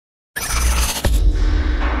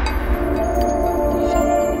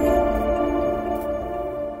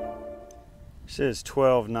This is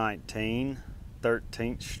 1219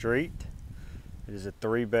 13th Street. It is a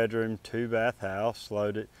 3-bedroom, 2-bath house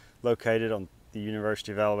located on the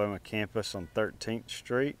University of Alabama campus on 13th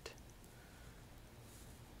Street.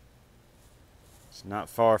 It's not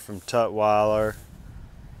far from Tutwiler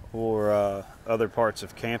or other parts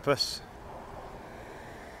of campus.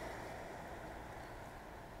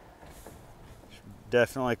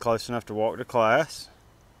 Definitely close enough to walk to class.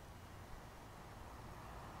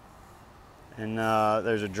 And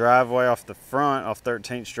there's a driveway off the front, off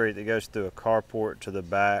 13th Street, that goes through a carport to the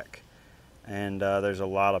back. And there's a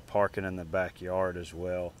lot of parking in the backyard as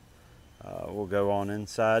well. We'll go on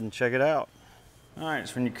inside and check it out. All right,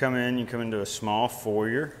 so when you come into a small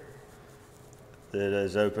foyer that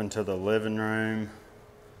is open to the living room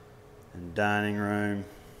and dining room,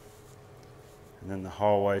 and then the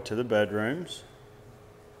hallway to the bedrooms.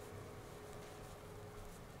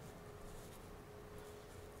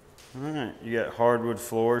 All right, you got hardwood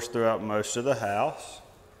floors throughout most of the house.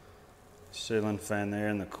 Ceiling fan there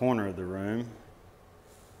in the corner of the room.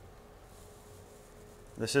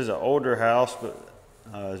 This is an older house, but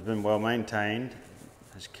has been well maintained,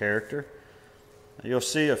 has character. You'll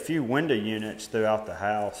see a few window units throughout the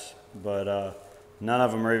house, but none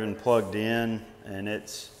of them are even plugged in, and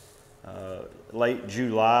it's late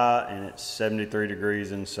July and it's 73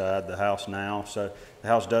 degrees inside the house now. So the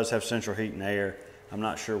house does have central heat and air. I'm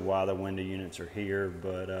not sure why the window units are here,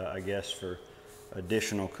 but I guess for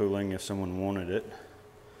additional cooling if someone wanted it.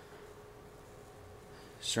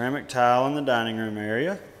 Ceramic tile in the dining room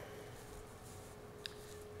area.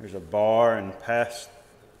 There's a bar and pass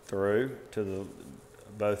through to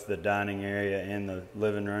both the dining area and the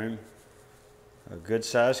living room. A good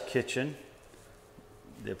sized kitchen.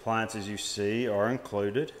 The appliances you see are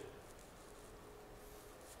included.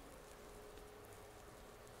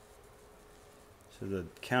 So the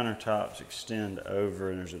countertops extend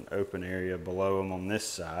over, and there's an open area below them on this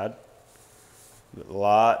side. But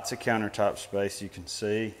lots of countertop space you can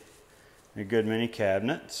see. A good many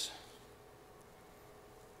cabinets.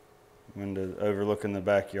 Window overlooking the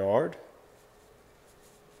backyard.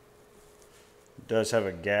 It does have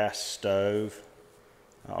a gas stove,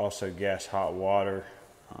 also gas hot water.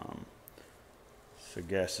 So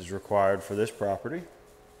gas is required for this property.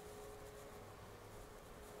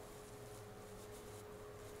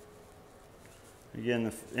 Again,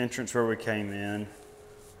 the entrance where we came in,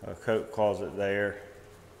 a coat closet there.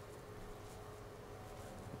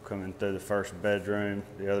 Coming through the first bedroom,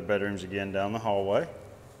 the other bedrooms again down the hallway.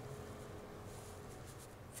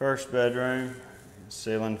 First bedroom,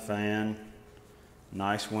 ceiling fan,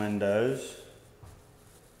 nice windows,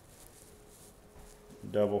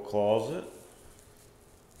 double closet.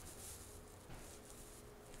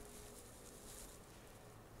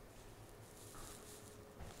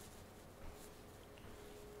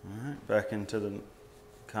 All right, back into the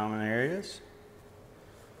common areas.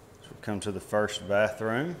 So we come to the first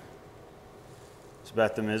bathroom. This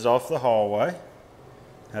bathroom is off the hallway.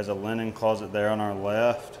 Has a linen closet there on our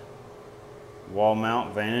left. Wall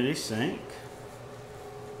mount vanity sink.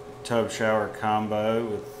 Tub shower combo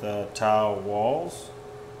with tile walls.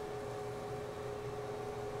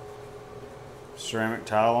 Ceramic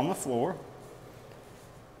tile on the floor.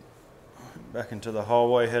 Back into the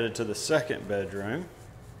hallway, headed to the second bedroom.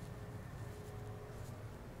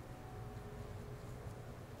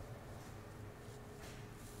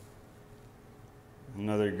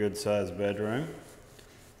 Another good sized bedroom.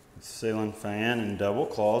 Ceiling fan and double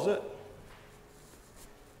closet.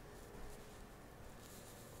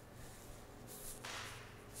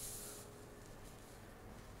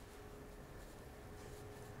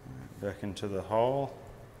 Back into the hall.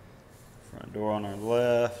 Front door on our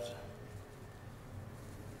left.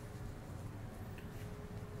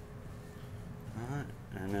 All right,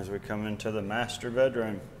 and as we come into the master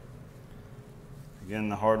bedroom, again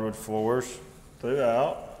the hardwood floors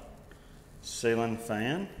throughout, ceiling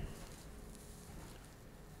fan.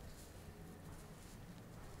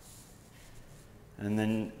 And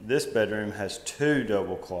then this bedroom has 2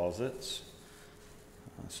 double closets,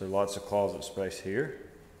 so lots of closet space here.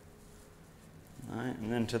 All right,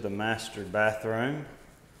 and then to the master bathroom.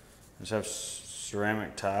 This has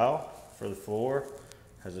ceramic tile for the floor,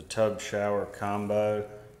 has a tub shower combo.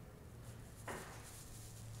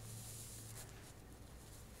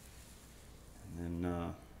 And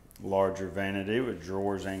then larger vanity with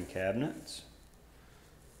drawers and cabinets.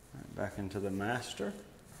 All right, back into the master.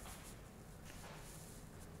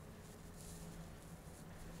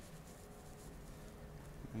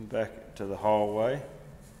 And back to the hallway.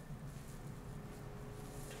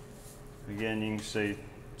 Again, you can see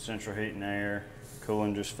central heat and air.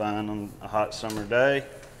 cooling just fine on a hot summer day.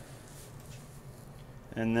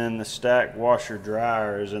 And then the stacked washer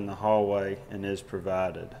dryer is in the hallway and is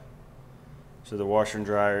provided. So the washer and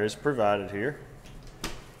dryer is provided here.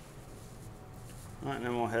 All right, and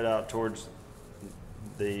then we'll head out towards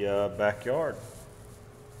the backyard.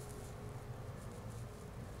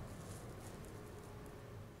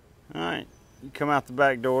 All right, you come out the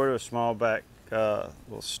back door to a small back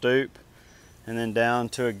little stoop, and then down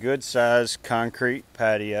to a good sized concrete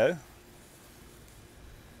patio.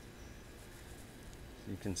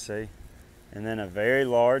 You can see, and then a very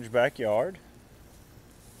large backyard.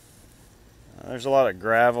 There's a lot of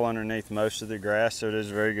gravel underneath most of the grass, so it is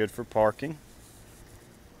very good for parking.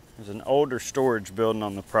 There's an older storage building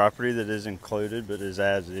on the property that is included, but is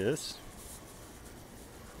as is.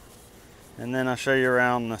 And then I'll show you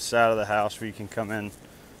around the side of the house where you can come in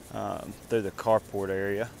through the carport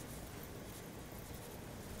area.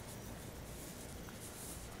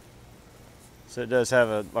 So it does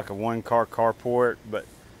have like a one-car carport, but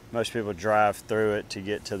most people drive through it to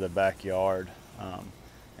get to the backyard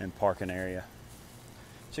and parking area.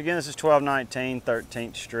 So again, this is 1219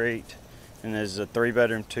 13th Street, and it is a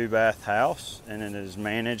 3-bedroom, 2-bath house, and it is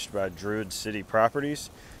managed by Druid City Properties.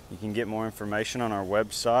 You can get more information on our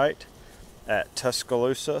website at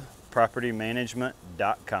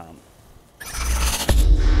TuscaloosaPropertyManagement.com.